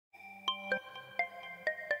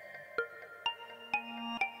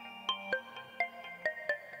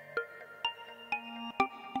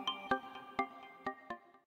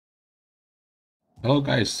Hello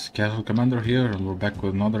guys, Casual Commander here, and we're back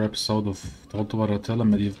with another episode of Told About Atilla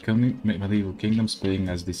Medieval Kingdoms, playing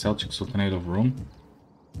as the Seljuks of Rum.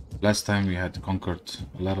 Last time we had conquered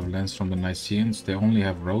a lot of lands from the Niceans. They only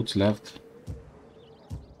have roads left.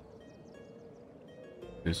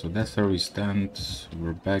 Okay, so that's where we stand.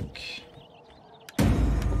 We're back.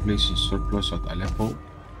 Population surplus at Aleppo.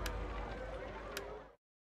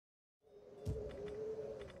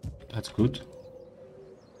 That's good.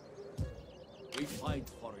 We fight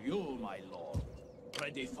for you, my lord.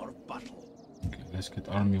 Ready for battle. Okay, let's get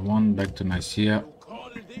Army 1 back to Nicaea. You call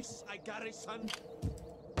this a garrison?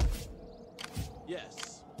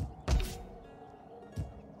 Yes.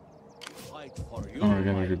 Fight for you. We're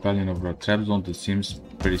gonna rebellion over a trap zone, it seems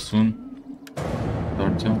pretty soon.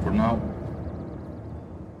 13 for now.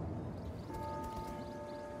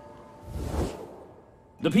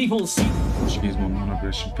 The people see. Portuguese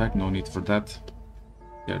non-aggression pact, no need for that.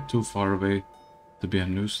 They're too far away to be a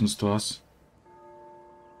nuisance to us.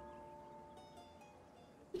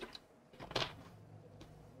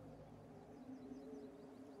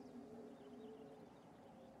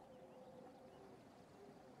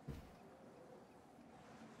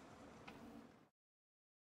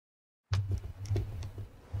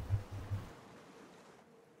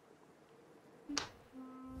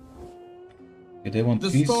 Okay, they want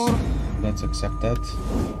peace. Let's accept that.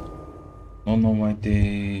 Don't know why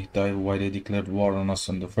they declared war on us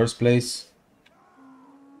in the first place.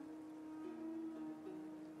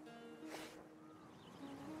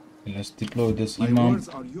 Okay, let's deploy this imam.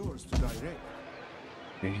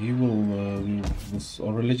 Okay, he will.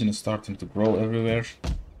 Our religion is starting to grow everywhere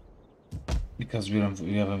because we have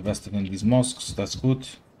invested in these mosques. That's good.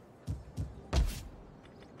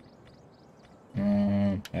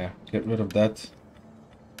 Yeah, get rid of that.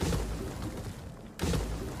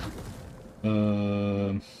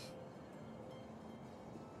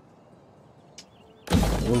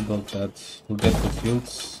 We'll build that. We'll get the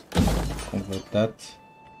fields. Convert that.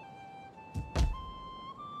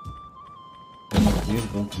 Then over here,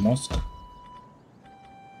 build mosque.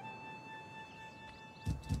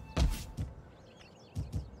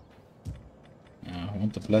 I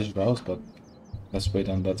want the pleasure house, but let's wait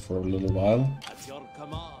on that for a little while. At your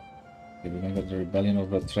command. Okay, we're gonna get the rebellion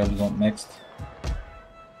over the travel zone next.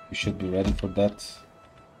 We should be ready for that.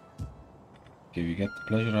 Okay, we get the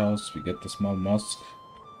pleasure house, we get the small mosque.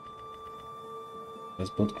 Let's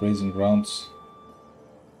build grazing grounds.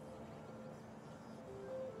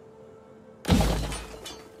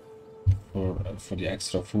 For the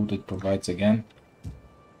extra food it provides again.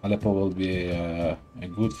 Aleppo will be a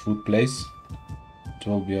good food place. It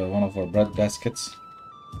will be one of our bread baskets.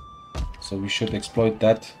 So we should exploit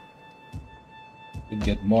that. We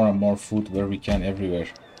get more and more food where we can everywhere.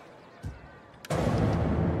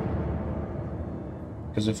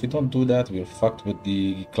 Because if we don't do that, we're fucked with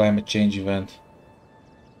the climate change event.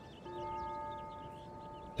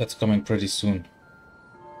 That's coming pretty soon.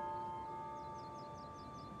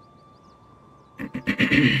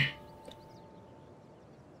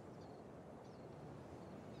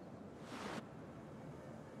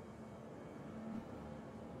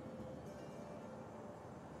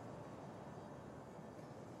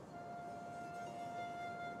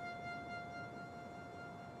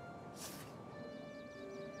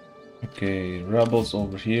 Okay, rebels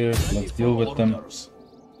over here. Let's deal with them.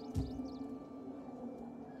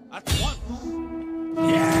 At once.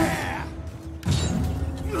 Yeah.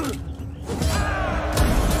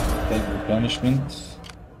 Take replenishment.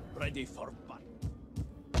 Ready for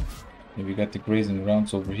battle. Okay, we got the grazing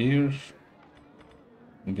grounds over here.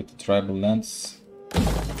 We get the tribal lands.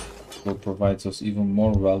 Will provides us even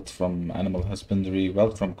more wealth from animal husbandry,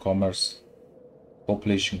 wealth from commerce,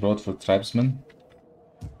 population growth for tribesmen.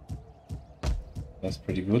 That's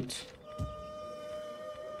pretty good.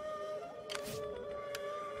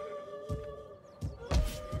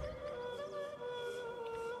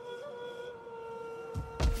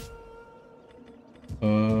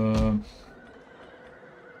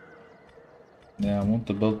 Yeah, I want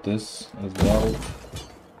to build this as well.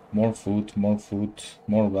 More food,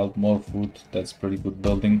 more wealth, more food. That's pretty good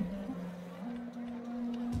building.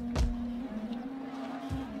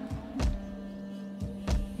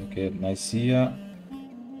 Okay, Nicaea.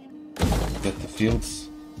 Get the fields.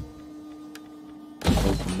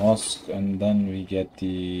 Build the mosque, and then we get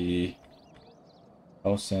the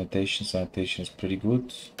house sanitation. Sanitation is pretty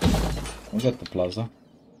good. We got the plaza.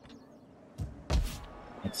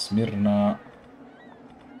 At Smyrna.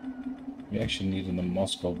 We actually need a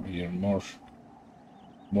mosque over here, more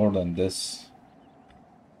than this.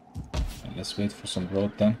 And let's wait for some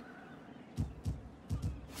growth then.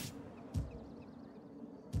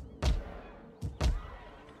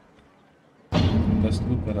 let's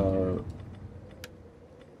look at our...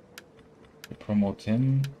 Promote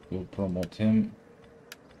him. We'll promote him.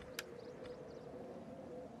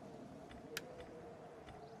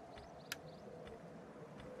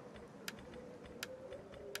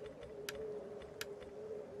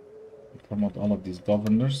 Promote all of these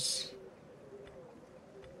governors.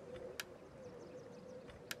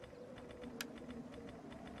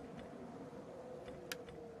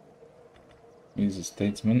 He's a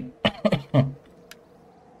statesman.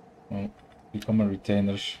 Well, become a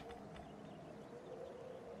retainer.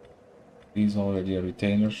 He's already a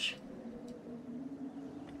retainer.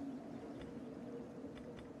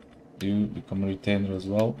 You become a retainer as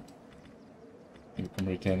well. You become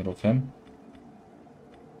a retainer of him.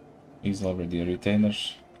 He's already a retainer.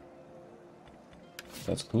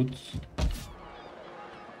 That's good.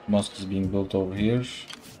 Mosque is being built over here.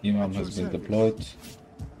 Imam has been deployed.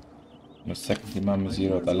 My second Imam is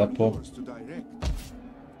here at Aleppo.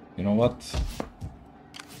 You know what?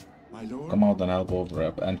 Come out and help over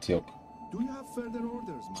at Antioch.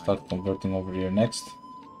 Start converting over here next.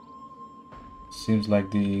 Seems like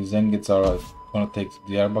the Zengids are gonna take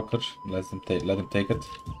the Diyarbakir. Let them take it.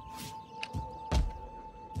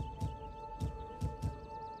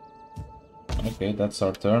 Okay, that's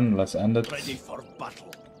our turn. Let's end it. Ready for battle.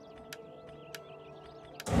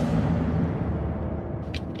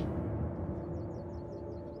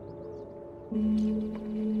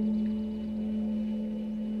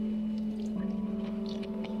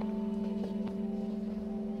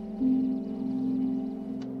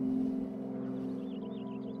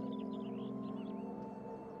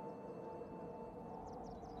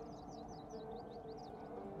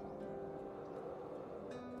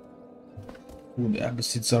 Ooh, the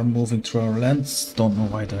Abbasids are moving through our lands. Don't know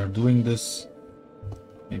why they are doing this.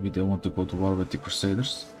 Maybe they want to go to war with the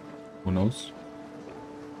Crusaders. Who knows?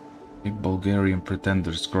 Big Bulgarian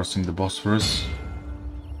pretenders crossing the Bosphorus.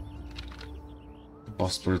 The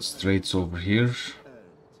Bosphorus Straits over here.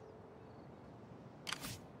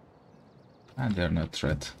 And they're not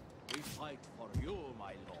threat.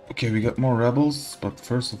 Okay, we got more rebels, but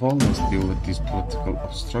first of all, let's deal with these political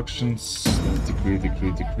obstructions.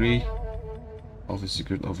 Decree. Office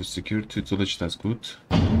secured, tutelage, that's good.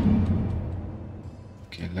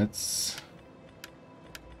 Okay, let's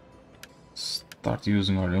start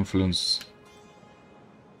using our influence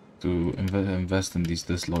to invest in these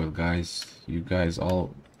disloyal guys. You guys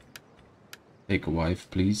all take a wife,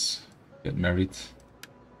 please. Get married.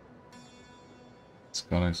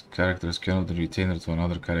 Character is killed and retainer to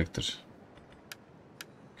another character.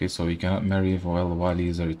 Okay, so he cannot marry while he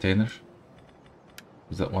is a retainer.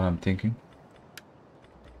 Is that what I'm thinking?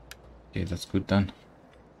 Okay, that's good then.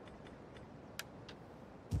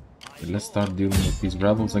 Okay, let's start dealing with these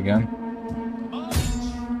rebels again.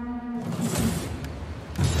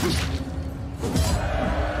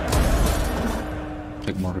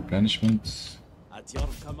 Take more replenishment. At your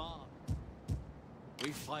command. We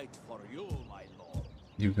fight for you, my lord.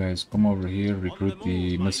 You guys come over here, recruit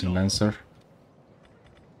the missing Lancer.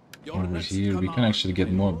 Over here, we can actually get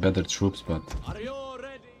better troops, but Are you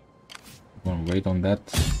ready? I'm gonna wait on that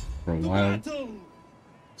for a while.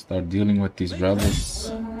 Start dealing with these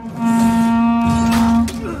rebels.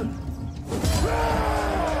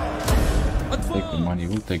 Take the money,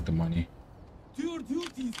 we'll take the money.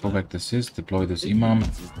 Go back to Sis, deploy this Imam.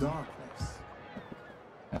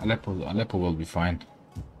 Aleppo will be fine.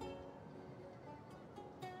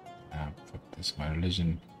 Ah, fuck this, my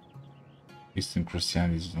religion. Eastern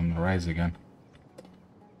Christianity is on the rise again.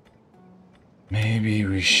 Maybe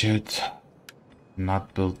we should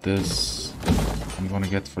not build this. I'm gonna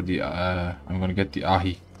get for the I'm gonna get the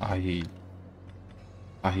Ahi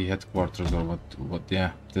headquarters, or what,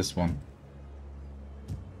 yeah, this one.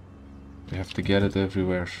 We have to get it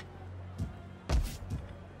everywhere.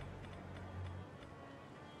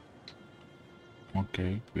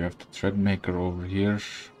 Okay, we have the thread maker over here.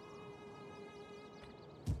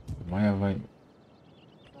 Why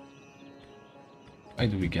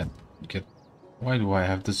do we get why do I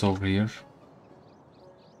have this over here?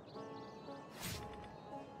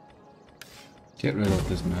 Get rid of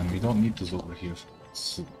this, man. We don't need this over here.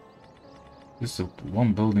 This is a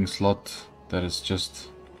one building slot that is just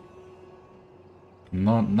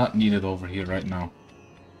not needed over here right now.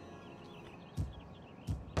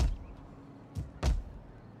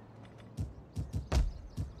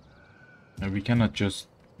 And we cannot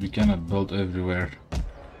build everywhere.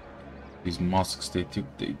 These mosques, they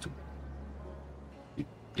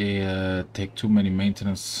take too many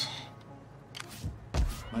maintenance.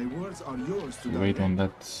 My words are yours to Wait on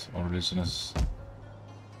that, our listeners.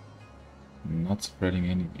 Not spreading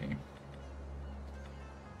any game.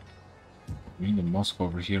 We need a mosque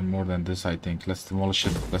over here more than this, I think. Let's demolish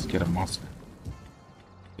it. Let's get a mosque.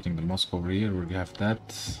 Getting the mosque over here, we have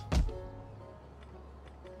that.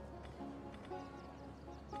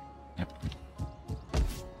 Yep.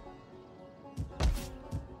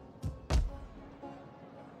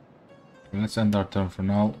 Let's end our turn for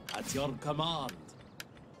now. At your command.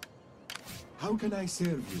 How can I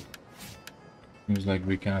serve you? Seems like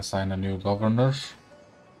we can assign a new governor.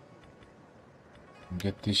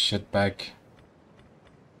 Get this shit back.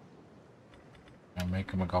 And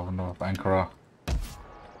make him a governor of Ankara.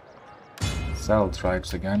 Sell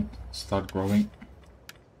tribes again. Start growing.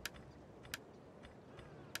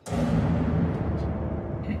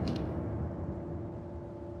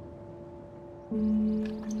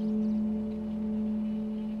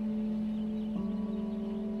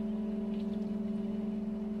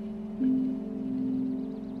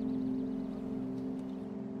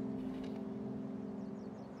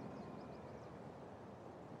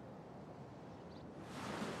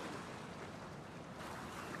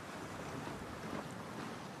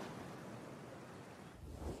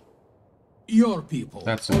 Your people.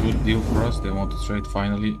 That's a good deal for us. They want to trade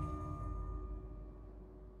finally.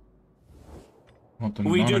 Want a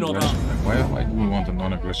We do not non-aggression pact. Why do we want a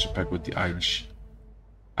non-aggression pact with the Irish?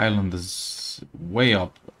 Ireland is way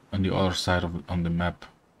up on the other side of on the map.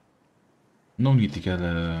 No need to get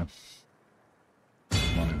a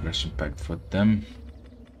non-aggression pact for them.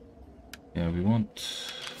 Yeah, we want.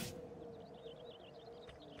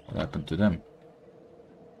 What happened to them?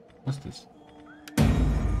 What's this?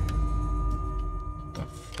 What the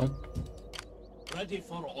fuck? Ready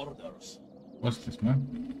for orders. What's this, man?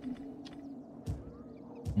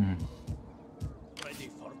 Ready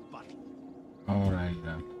for battle. Alright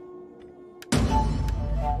then.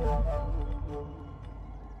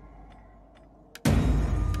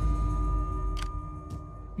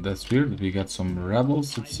 That's weird. We got some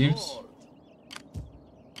rebels, it seems.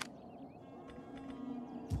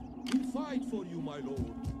 We fight for you, my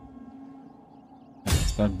lord. Let's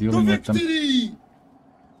start dealing with them. Victory!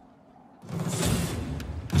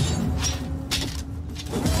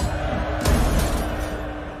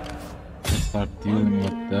 Let's start dealing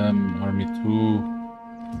with them. Army 2.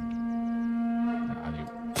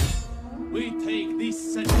 We take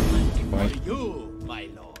this settlement Fight. for you, my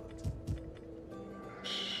lord.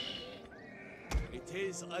 It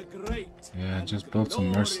is a great. Yeah, and just build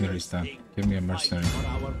some mercenaries then. glorious Give me a thing to mercenary.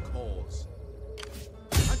 fight for our cause.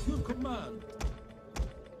 At your command.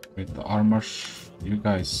 With the armor, you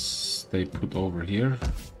guys stay put over here.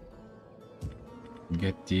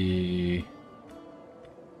 Get the...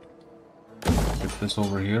 Get this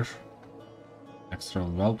over here. Extra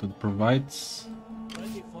wealth it provides.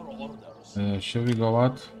 Ready for orders. Should we go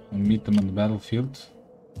out and meet them on the battlefield?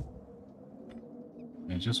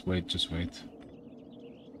 Yeah, just wait, just wait.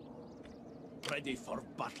 Ready for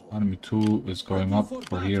battle. Army 2 is going up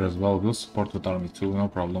for here as well. We'll support with Army 2, no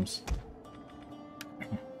problems.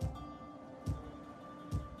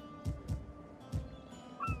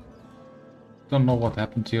 Don't know what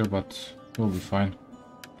happened here, but we'll be fine.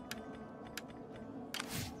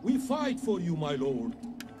 We fight for you, my lord.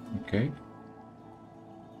 Okay.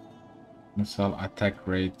 Missile attack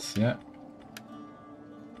rate, yeah.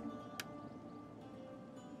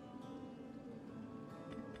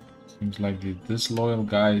 Seems like the disloyal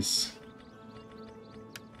guys.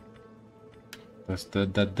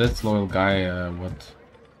 That disloyal guy. What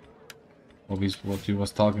he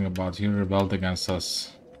was talking about. He rebelled against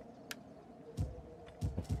us.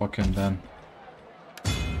 Fuck him then.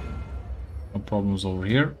 No problems over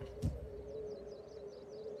here.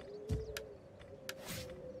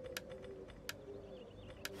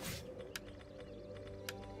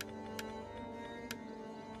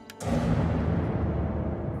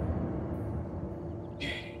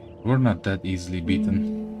 We're not that easily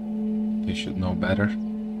beaten. They should know better.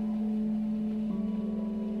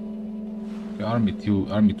 The Army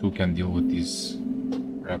 2 can deal with these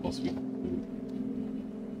rebels. We have to.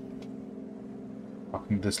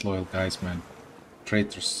 Fucking disloyal guys, man.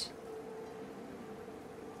 Traitors.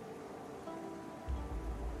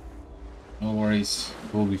 No worries,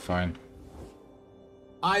 we'll be fine.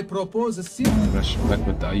 I propose a simple. Rush back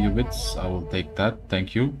with the Ayyubids. I will take that,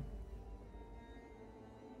 thank you.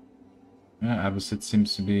 Yeah, Abbasid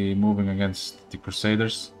seems to be moving against the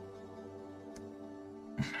Crusaders.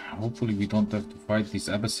 Hopefully we don't have to fight these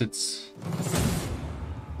Abbasids.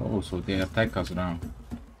 Oh, so they attack us now.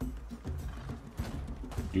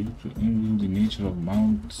 Due to the nature of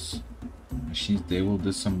mounts machines, they will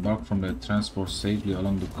disembark from their transport safely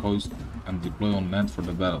along the coast and deploy on land for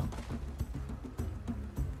the battle.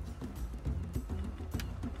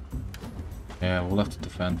 Yeah, we'll have to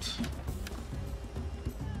defend.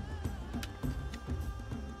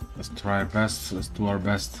 Let's try our best. Let's do our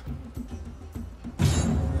best.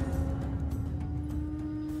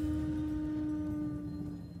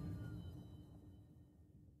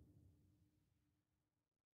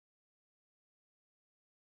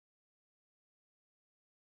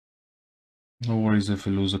 No worries if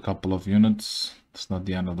we lose a couple of units. It's not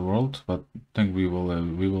the end of the world, but I think we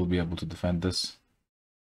will be able to defend this.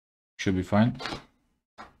 Should be fine.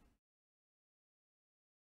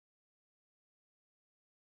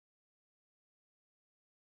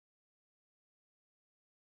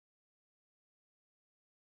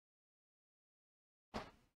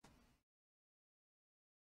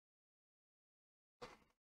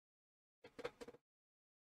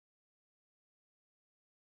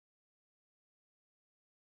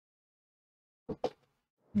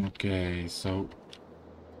 Okay, so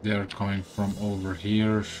they're coming from over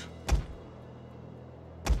here.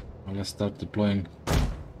 Well, let's start deploying. Get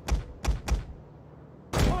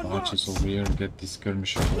the archers over here, get these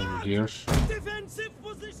skirmishers over here. Defensive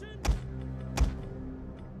position.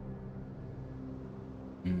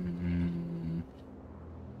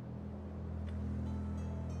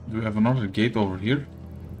 Do we have another gate over here?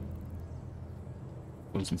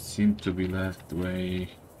 Doesn't seem to be that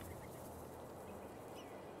way.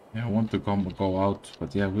 Yeah, I want to go out,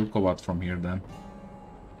 but yeah, we'll go out from here then.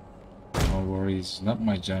 No worries, not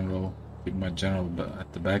my general. Keep my general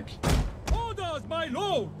at the back. Orders, my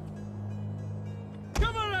lord.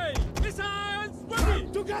 Cavalry, missiles ready.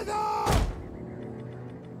 Together!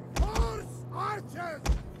 Horse archers!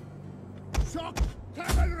 Shock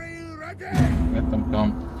cavalry ready! Let them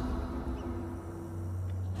come.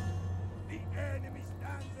 The enemy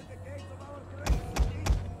stands at the gates of our great city,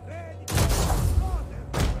 ready to slaughter!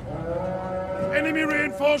 Enemy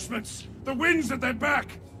reinforcements! The wind's at their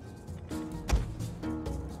back!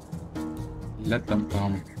 Let them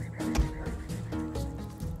come.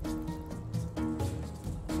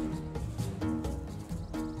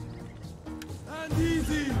 Stand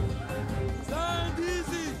easy. Stand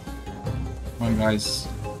easy. Come on, guys.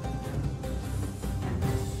 Oh,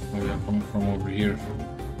 yeah, coming from over here.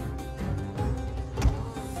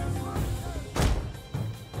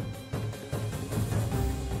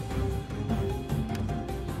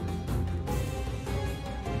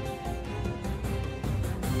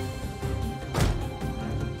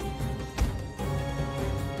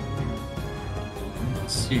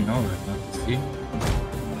 See, no, that's not the sea.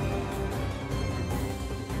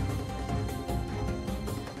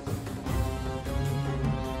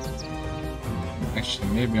 Actually,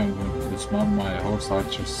 maybe I'm going to dismount my horse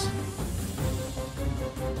archers.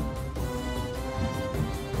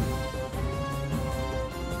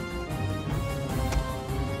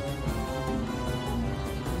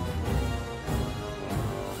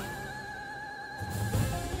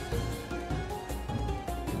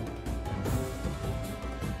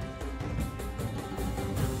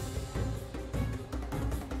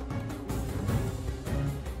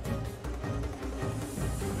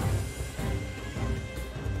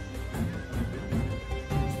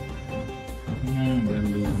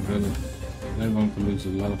 They're going to lose a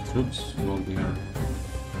lot of troops while they are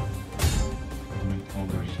coming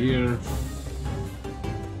over here.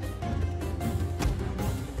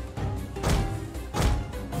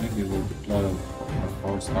 Maybe we'll deploy our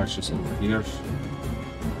horse archers over here.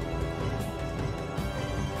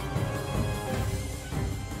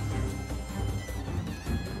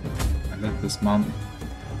 And let this mount.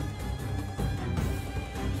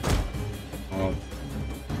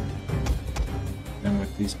 Then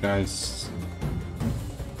with these guys,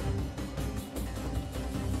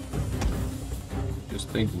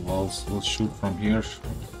 just take the walls. We'll shoot from here.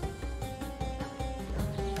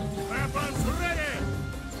 Weapons ready!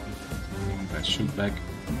 And I shoot back.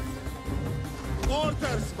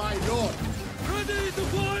 Orders, my lord! Ready to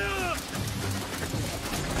fire.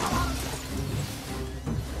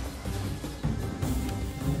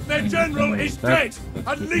 The general is dead!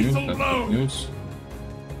 A lethal That's blow! good news.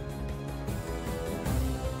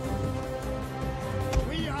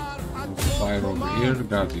 We are at Fire your over command. here,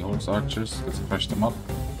 guard the horse archers, let's crush them up.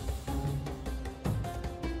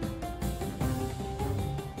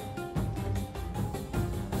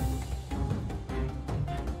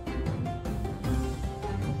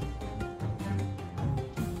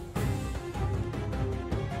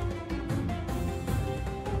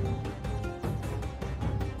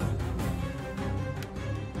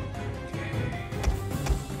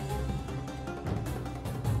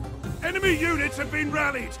 Enemy units have been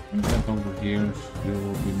rallied! And get over here, you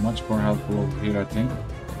will be much more helpful over here, I think.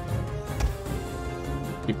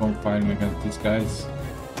 keep on fighting against these guys.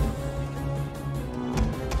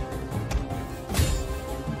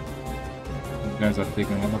 These guys are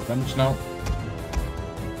taking a lot of damage now.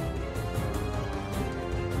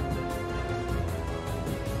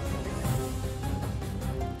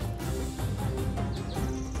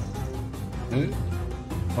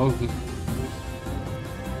 Oh, good.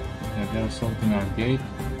 Yeah, they're assaulting our gate.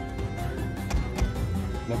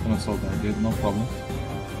 Let them assault our gate, no problem.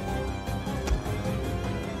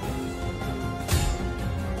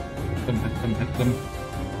 Hit them.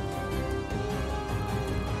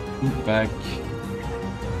 Move back.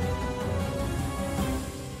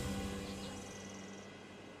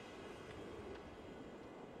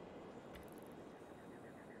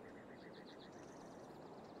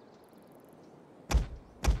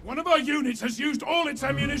 One of our units has used all its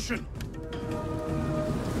ammunition.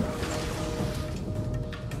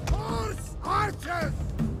 Horse archers!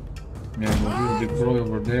 Yeah, we'll deploy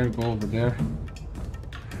over there, go over there.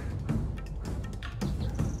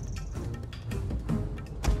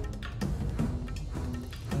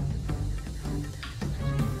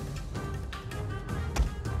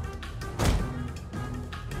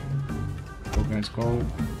 Go guys, go.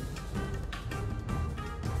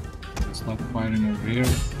 Let's not firing over here.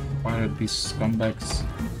 Fire at these scumbags.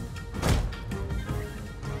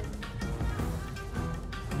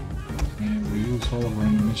 And we use all of our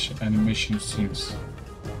animation seams.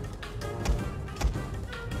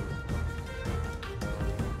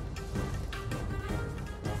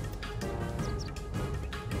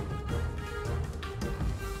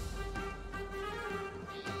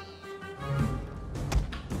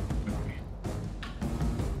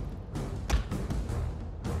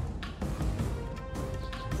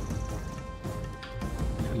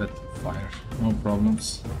 Let them fire, no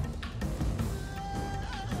problems.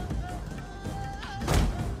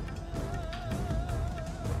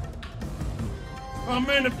 Our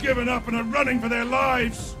men have given up and are running for their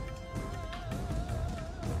lives.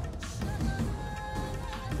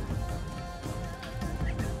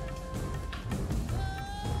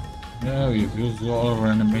 Yeah, we've used all of our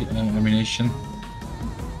animation.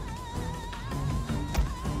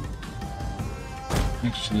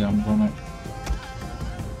 Actually, I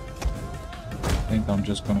think I'm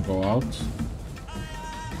just gonna go out.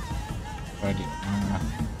 Ready.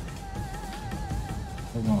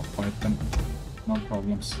 I wanna fight them. No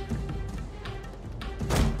problems.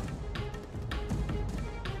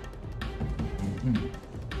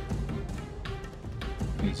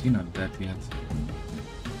 Is he not dead yet?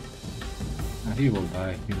 He will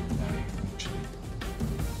die. He will die eventually.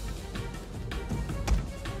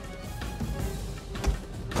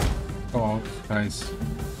 Go out, guys.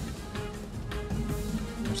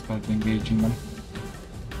 We'll start engaging them.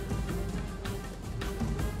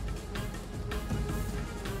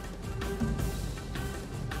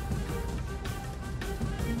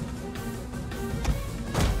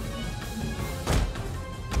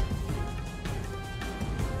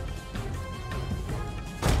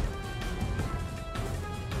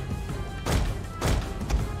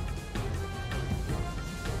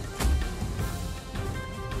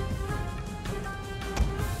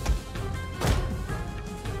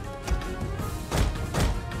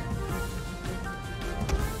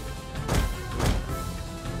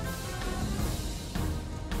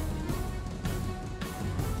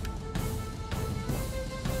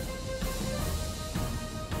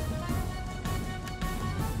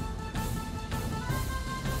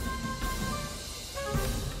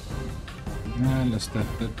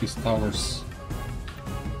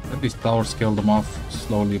 Let these towers kill them off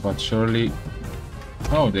slowly but surely.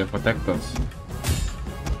 Oh, they protect us.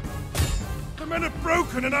 The men are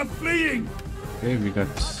broken and are fleeing. Okay, we got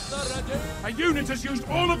A unit has used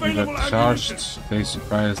all available ammunition. charged. They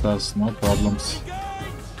surprised us. No problems.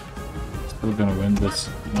 Still gonna win this.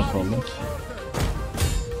 No problems.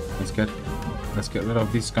 Let's get rid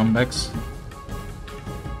of these scumbags.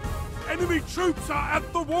 Enemy troops are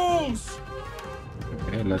at the walls.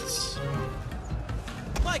 Okay, let's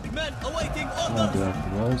Like men awaiting do orders. after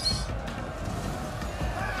those.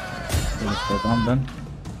 So let's go down then.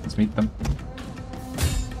 Let's meet them.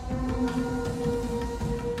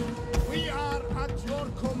 We are at your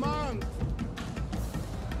command.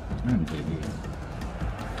 And they do.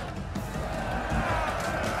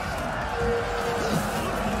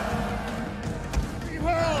 The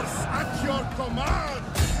horse at your command.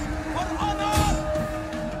 For honor!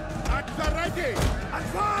 At the ready.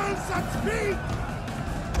 Advance at speed.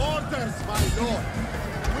 Orders, my lord.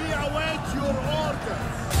 We await your orders.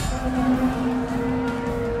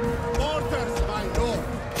 Orders, my lord.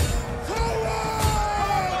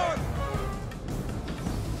 Forward!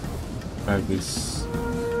 Try this.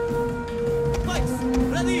 Lights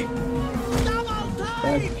ready. Double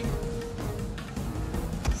Back. time.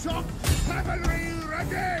 Shock cavalry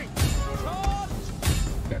ready! Charge.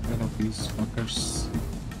 Get rid of these fuckers.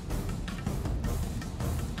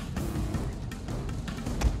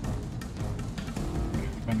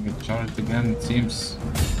 Gonna get charged again, it seems.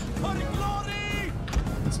 For glory.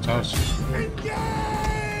 Let's charge.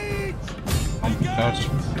 Engage! Don't charge.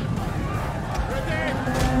 Ready!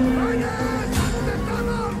 Riders at the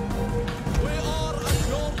tunnel! We are at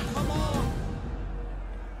your command.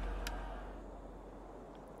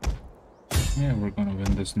 Yeah, we're gonna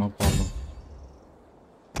win this, no problem.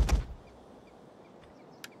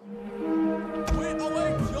 We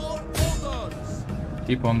await your orders.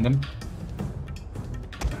 Keep on them.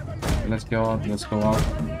 Let's go out, let's go out.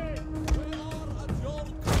 We are at your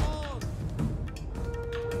command.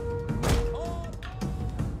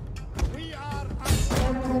 We are at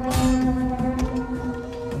your command!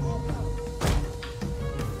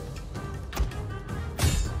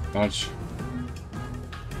 Charge.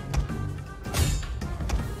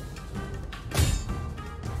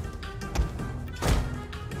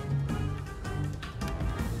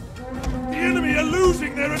 The enemy are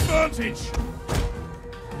losing their advantage!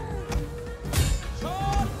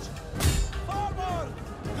 Charge. Forward.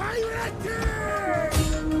 Pirating!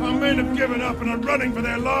 Our men have given up and are running for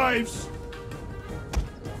their lives!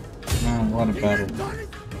 Man, what a battle.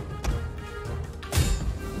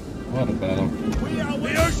 What a battle.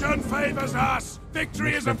 The ocean favors us!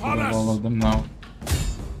 Victory is Let's get upon rid of all us! of them now.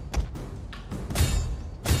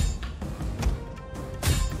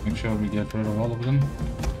 Make sure we get rid of all of them.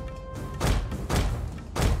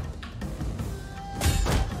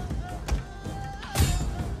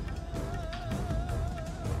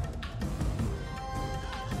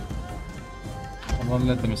 Don't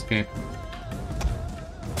let them escape.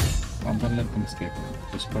 Don't let them escape.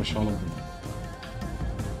 Just crush all of them.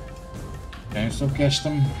 Can you still catch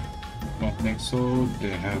them? Don't think so.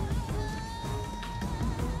 They have.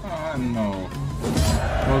 Ah, no.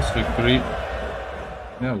 Close victory.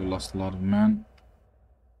 Yeah, we lost a lot of men.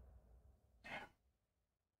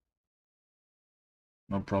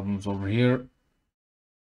 No problems over here.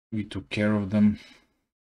 We took care of them.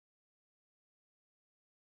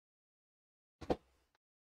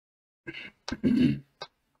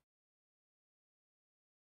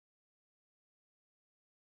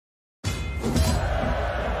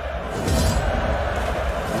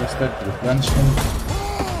 Let's start the replenishment.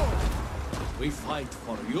 We fight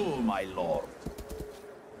for you, my lord.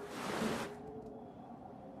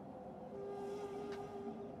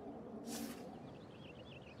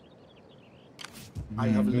 I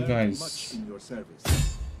have You learned guys much in your service.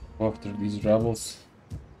 go after these rebels.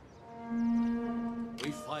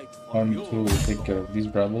 We fight for Army you. 2 will take care of these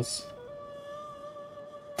rebels.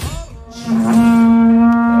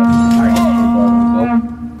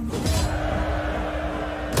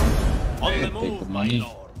 On the Take the move, my money.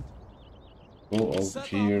 lord. Go over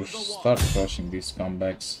here, start crushing these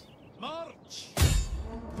scumbags. March.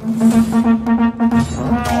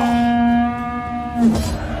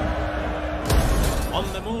 On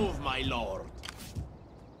the move, my lord.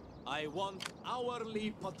 I want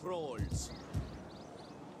hourly patrols.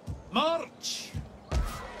 March.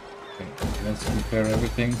 Okay, let's repair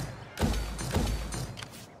everything.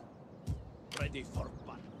 Ready for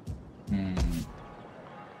battle.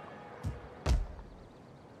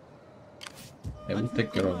 Yeah, we'll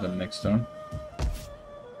take care of them next turn.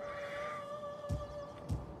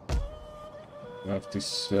 We have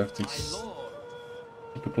this. My lord.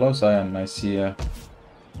 Keep a close eye on Nicaea.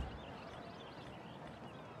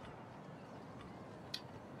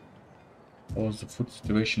 Oh, the food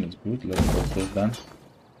situation is good. Let's go for that.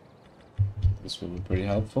 This will be pretty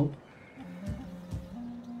helpful.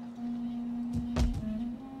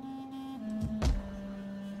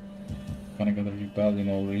 Gonna get a rebellion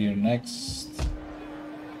over here next.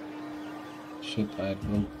 Should I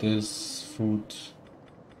build this? Food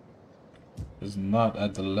is not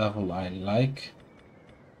at the level I like.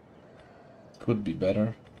 Could be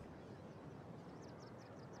better.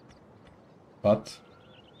 But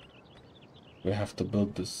we have to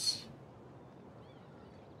build this.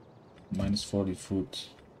 Minus 40 food.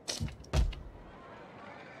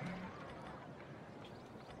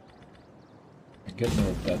 I get rid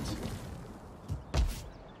of that.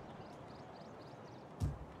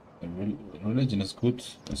 The religion is good.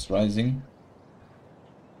 It's rising.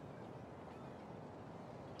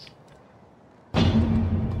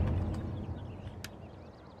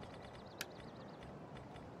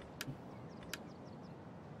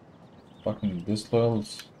 Fucking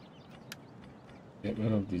disloyals. Get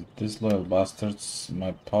rid of these disloyal bastards.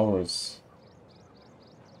 My powers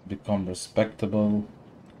become respectable.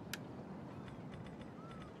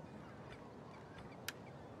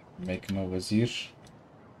 Make him a Wazir.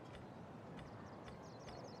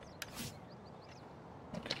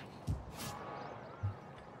 Okay.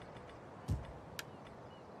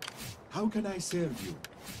 How can I serve you?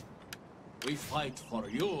 We fight for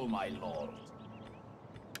you, my lord.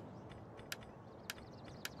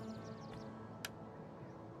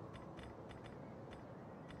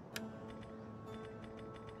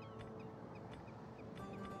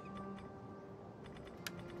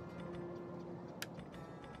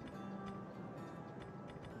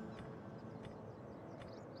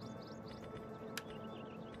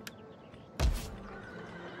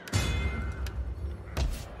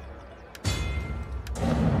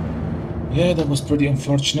 Yeah, that was pretty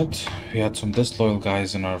unfortunate. We had some disloyal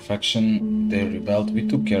guys in our faction. They rebelled. We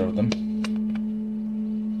took care of them.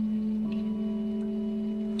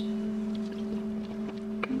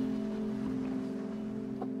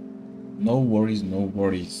 No worries, no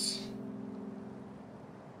worries.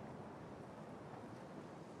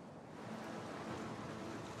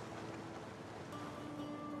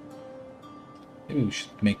 Maybe we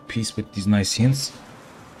should make peace with these Niceans.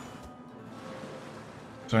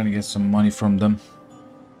 Trying to get some money from them.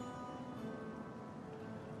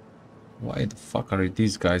 Why the fuck are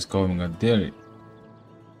these guys going out there?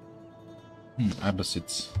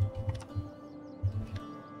 Abbasids.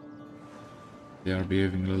 They are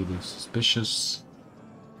behaving a little bit suspicious.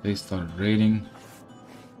 They start raiding.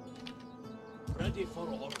 Ready for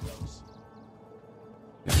orders.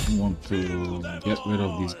 I want to get rid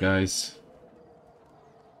of these guys.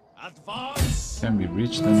 Advance. Can we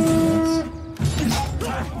reach them? Yes.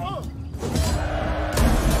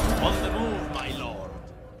 On the move, my lord.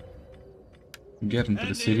 Get into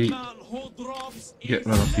the city. Any man who drops Get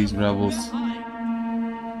rid of these rebels.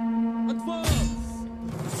 Advance.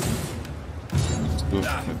 Let's do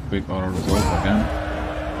a quick auto resolve again.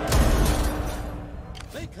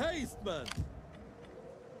 Make haste, man.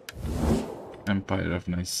 Empire of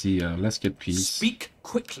Nicaea. Let's get peace. Speak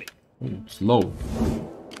quickly. Oh, slow.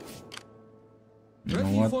 You know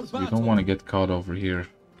Ready what? for We battle. don't want to get caught over here.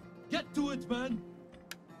 Get to it, man.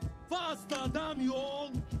 Faster, damn you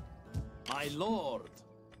all. My lord.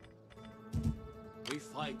 We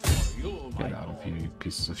fight for you, my Get out of lord. here, you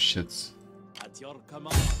pieces of shits. At your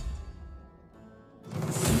command.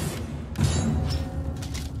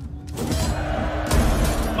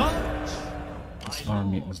 March. This My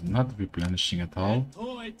army lord. is not replenishing at all. Get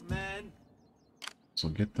to it, man. So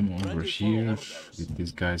get them over Ready for here. orders. Get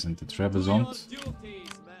these guys into Do your Trebizond.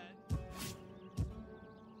 duties, man.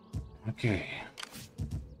 Okay.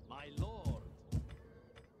 My lord.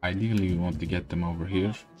 Ideally, we want to get them over here.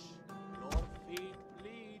 March. Your feet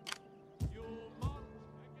bleed. You march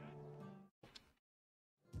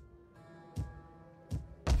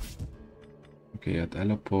again. Okay, at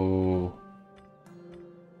Aleppo.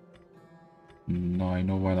 No, I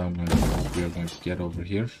know what I'm going to do. We are going to get over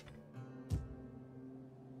here.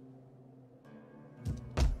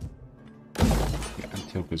 Okay,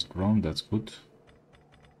 Antioch is grown, that's good.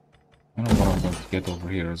 I know what I'm going to get over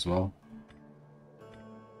here as well.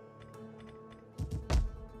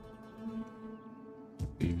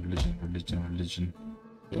 Okay, religion.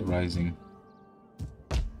 Still rising.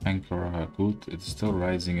 Ankara, good. It's still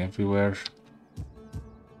rising everywhere.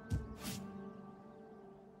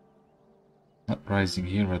 Not rising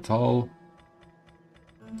here at all.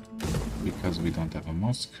 Because we don't have a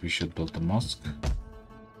mosque. We should build a mosque.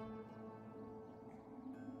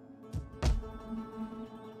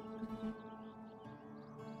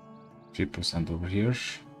 %3 over here.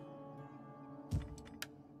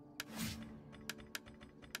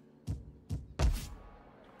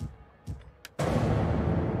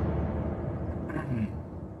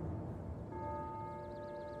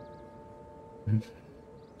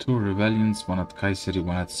 Two rebellions, one at Kayseri,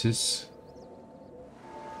 one at Sis.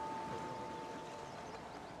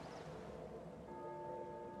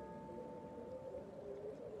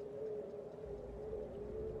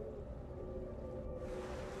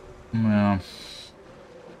 Yeah.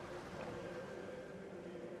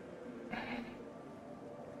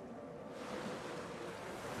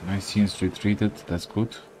 Niceans retreated, that's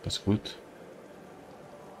good, that's good.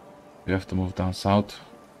 We have to move down south.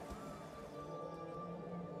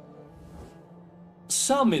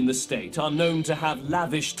 Some in the state are known to have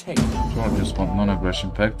lavish taste. So I just want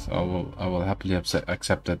non-aggression pact. I will happily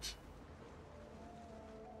accept it.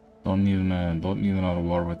 Don't need another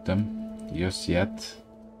war with them just yet.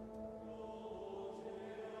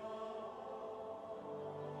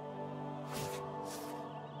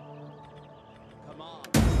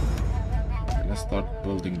 Let's start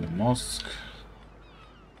building the mosque.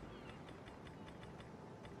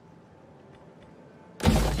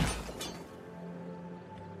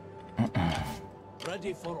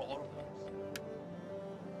 Ready for orders.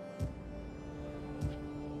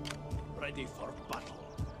 Ready for battle.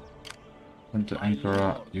 Went to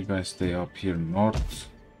Ankara. You guys stay up here north.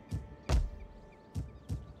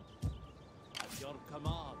 At your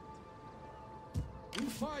command. We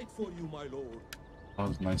fight for you, my lord.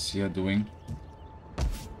 How's Nicaea doing?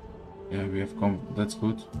 Yeah, we have come. That's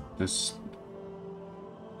good. This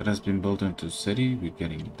that has been built into city. We're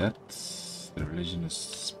getting that. The religion is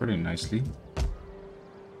spreading nicely.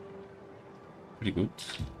 Pretty good.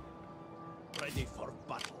 Ready for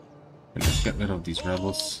battle. Okay, let's get rid of these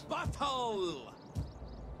rebels. Battle.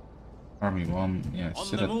 Army 1, yeah, On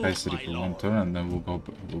sit the at move, Kayseri my for 1 lord. turn, and then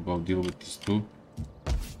we'll go deal with these two.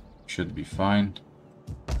 Should be fine.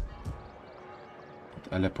 At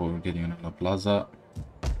Aleppo, we're getting another plaza.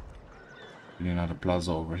 Getting another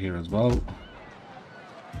plaza over here as well.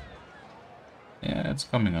 Yeah, it's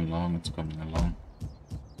coming along. It's coming along.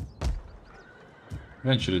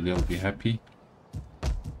 Eventually, they'll be happy.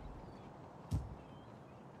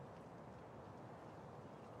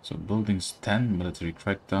 So buildings 10, military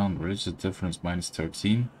crackdown, religious difference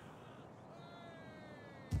 -13.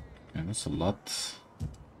 And that's a lot.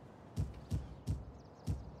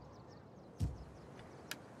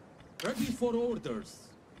 Ready for orders.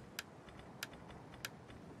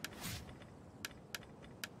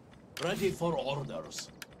 Ready for orders.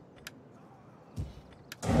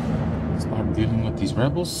 Start dealing with these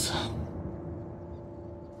rebels.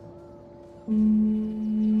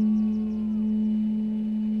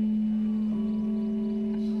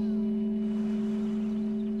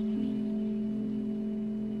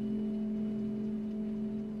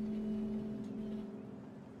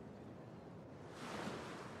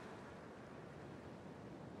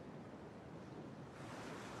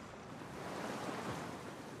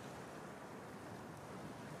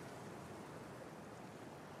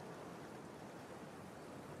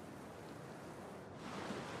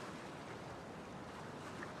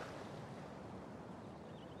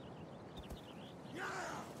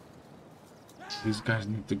 These guys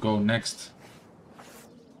need to go next.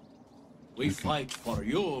 We fight for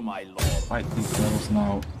you, my lord. Fight these rebels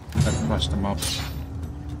now. Let's crush them up.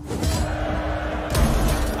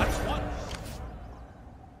 At once.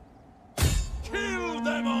 Kill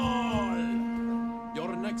them all.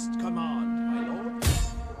 Your next command, my lord.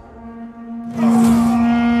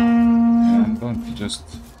 And I'm going to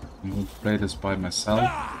play this by myself.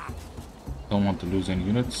 Don't want to lose any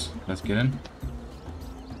units. Let's get in.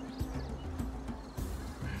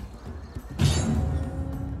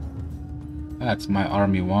 That's my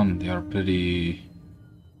army 1. They are pretty...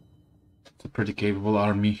 It's a pretty capable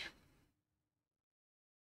army.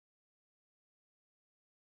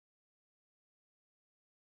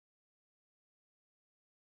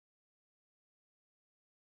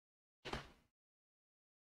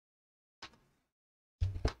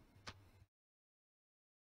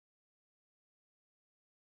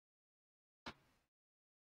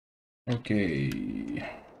 Okay.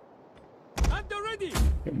 And ready.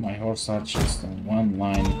 Get my horse archers on one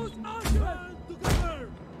line.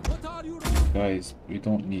 What are you? Guys, we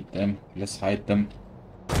don't need them. Let's hide them.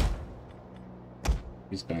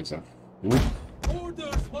 These guys are good.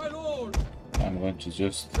 Orders, my lord. I'm going to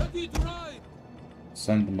just Ready to ride.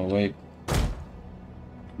 send them away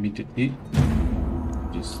immediately.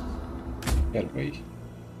 Just get away.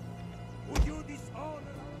 Would you dishonor?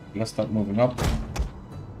 Let's start moving up.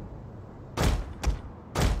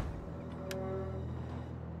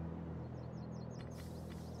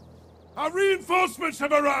 Our reinforcements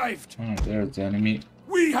have arrived. Oh, there's the enemy.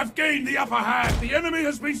 We have gained the upper hand. The enemy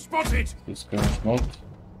has been spotted. To skirmish mode.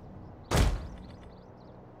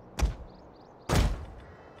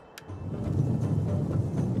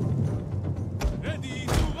 Ready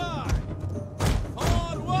to ride.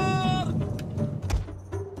 Forward.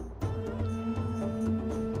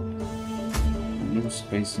 Loose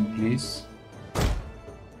spacing, please.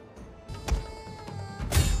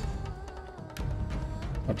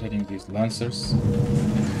 Start hitting these lancers. Await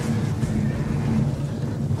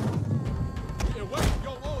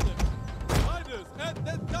your orders. Riders at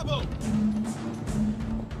the double.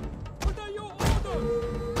 What are your orders?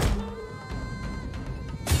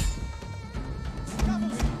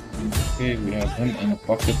 Okay, we have him in a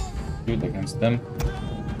pocket. Shoot against them.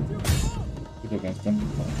 Shoot against them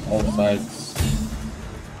on all sides.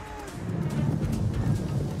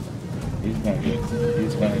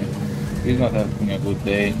 He's not having a good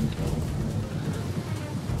day.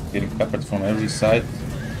 Getting peppered from every side.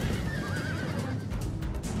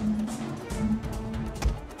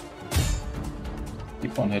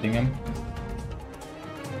 Keep on hitting him.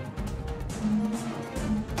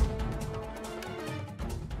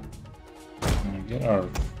 And get our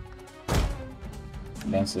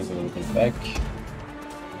lances a little bit back.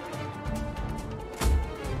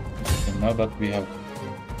 And now that we have...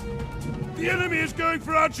 The enemy is going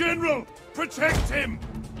for our general! Protect him!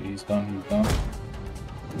 He's done, he's done.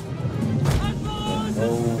 Let's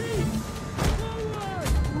go.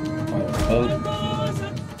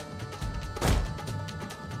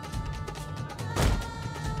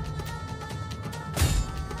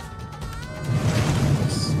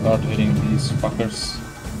 Let's start hitting these fuckers.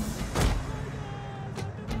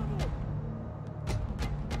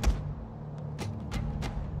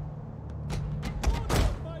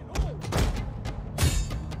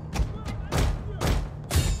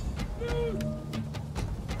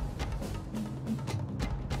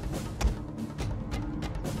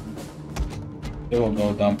 They will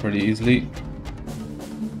go down pretty easily.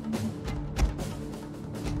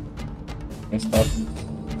 Let's start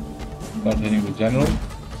hitting the general.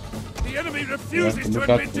 The enemy refuses to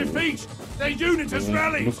admit defeat! Their unit has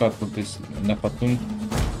rallied! Look out for this Nepatun.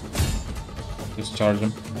 Just charge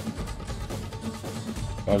him.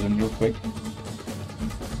 Charge him real quick.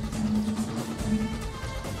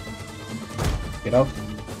 Get out.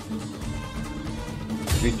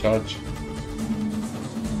 Recharge.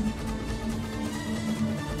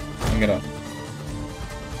 Get out.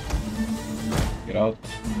 Get out.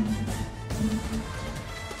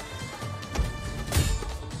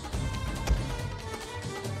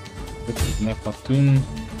 This is Nepatun.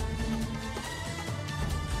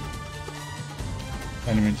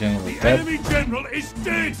 Enemy general is The dead. enemy general is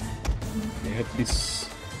dead! They hit this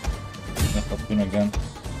Nepatun again.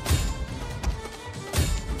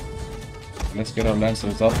 Let's get our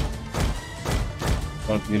lancers up.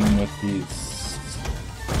 Start dealing with these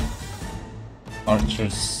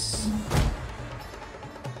archers.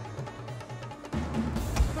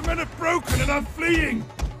 The men are broken and are fleeing!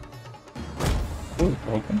 Oh,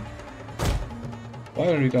 broken. Why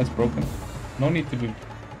are you guys broken? No need to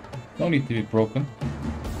be broken.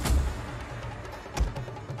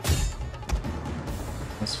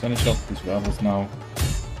 Let's finish off these rebels now.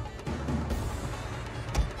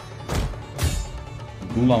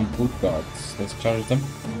 Gulam foot guards. Let's charge them.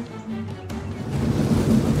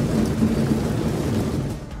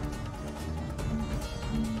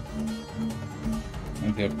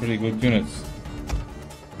 And they're pretty good units.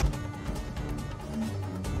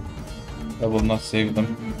 That will not save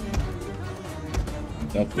them.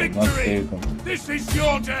 That will not Victory! save them. This is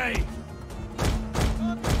your day!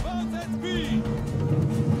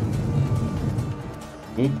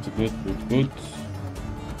 Good.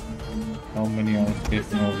 How many are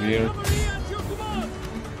escaping over here?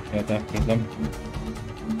 Get after them.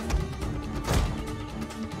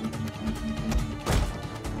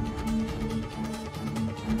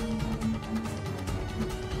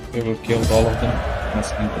 We will kill all of them.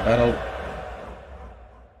 Let's end the battle.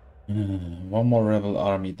 One more rebel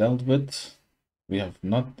army dealt with. We have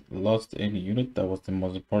not lost any unit. That was the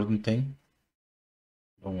most important thing.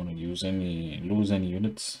 Don't want to lose any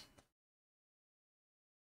units.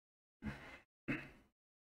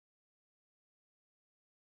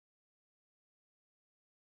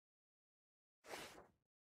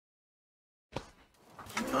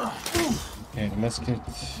 Okay, let's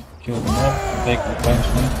kill them off, take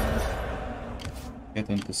replenishment, get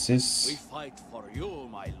into We sis. fight for you,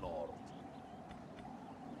 my lord.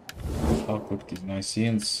 Talk with these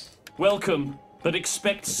Niceans. Welcome, but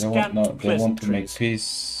expect They want, scant they want to make pleasantries.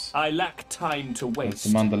 peace. I lack time to Let's waste.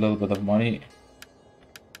 demand a little bit of money.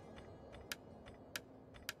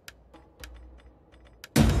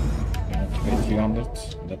 They want to pay 300.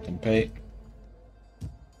 Let them pay.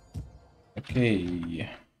 Okay.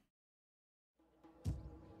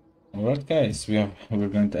 Alright guys, we're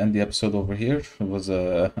going to end the episode over here. It was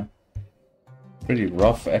a pretty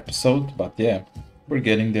rough episode, but yeah, we're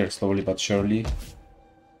getting there slowly but surely.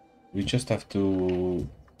 We just have to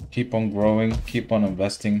keep on growing, keep on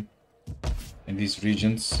investing in these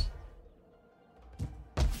regions.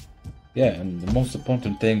 Yeah, and the most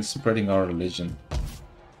important thing, spreading our religion.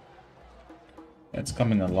 It's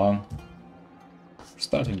coming along. We're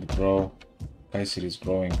starting to grow. Kayseri is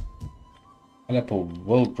growing. Aleppo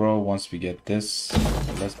will grow once we get this.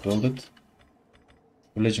 So let's build it.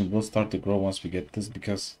 Religion will start to grow once we get this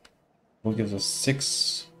because it will give us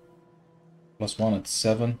 6 plus 1 at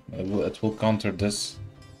 7. It will counter this.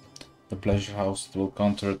 The pleasure house, it will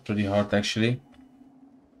counter it pretty hard actually.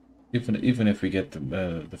 Even if we get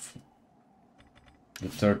the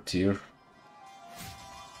third tier,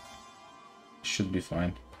 should be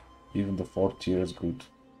fine. Even the 4th tier is good.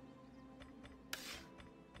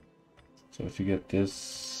 So if you get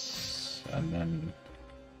this and then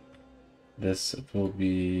this, it will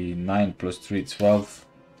be 9 plus 3, 12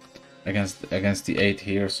 against the 8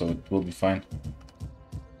 here, so it will be fine.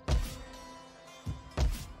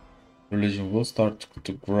 Religion will start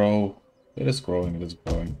to grow. It is growing, it is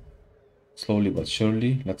growing. Slowly but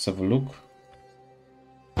surely. Let's have a look.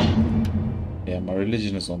 Yeah, my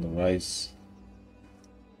religion is on the rise.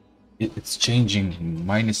 It's changing,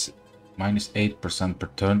 minus 8% per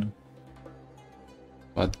turn.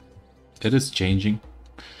 But it is changing.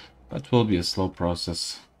 That will be a slow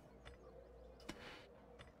process.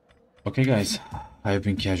 Okay guys, I have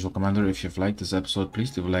been Casual Commander. If you've liked this episode,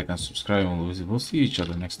 please leave a like and subscribe, and we'll see each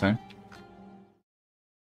other next time.